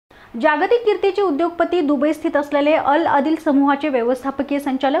जागतिक कीर्तीचे उद्योगपती दुबई स्थित असलेले अल आदिल समूहाचे व्यवस्थापकीय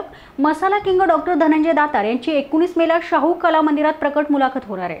संचालक मसाला किंग डॉक्टर धनंजय दातार यांची 19 मेला शाहू कला मंदिरात प्रकट मुलाखत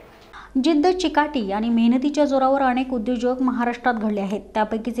होणार आहे। जिद्द, चिकाटी आणि मेहनतीच्या जोरावर अनेक उद्योजक महाराष्ट्रात घडले आहेत।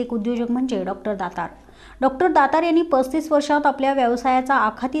 त्यापैकीच एक उद्योजक म्हणजे डॉक्टर दातार। डॉक्टर दातार यांनी 35 वर्षात आपल्या व्यवसायाचा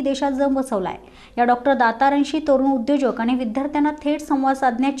आखाती देशात जम बसवलाय। या डॉक्टर दातारांशी तरुण उद्योजक आणि विद्यार्थ्यांना थेट संवाद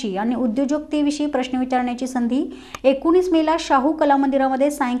साधण्याची आणि उद्योजकतेविषयी प्रश्न विचारण्याची संधी 19 मेला शाहू कला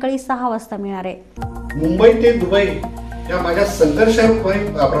मंदिरामध्ये सायंकाळी 6 वाजता मिळणार आहे। मुंबई ते दुबई या माझ्या संघर्षमय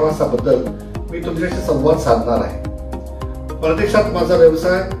प्रवासाबद्दल मी तुमच्याशी संवाद साधणार आहे। परदेशात माझा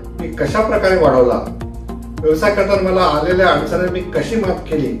व्यवसाय मी कशा प्रकारे वाढवला, व्यवसाय करताना मला आलेल्या अडचणी मी कशी मात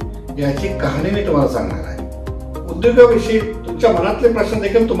केली याची कहाणी मी तुम्हाला सांगणार आहे। उद्योगाविषयी तुमच्या मनातले प्रश्न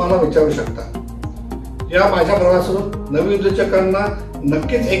देखील तुम्हाला विचारू शकता। या माझ्या प्रवासातून नवीन उद्योजकांना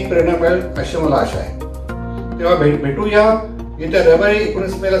नक्कीच एक प्रेरणा मिळेल अशी मला आशा आहे। तेव्हा भेटूया येत्या रविवारी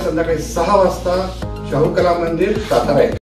 19 मेला संध्याकाळी 6 वाजता शाहू कला मंदिर सातारा।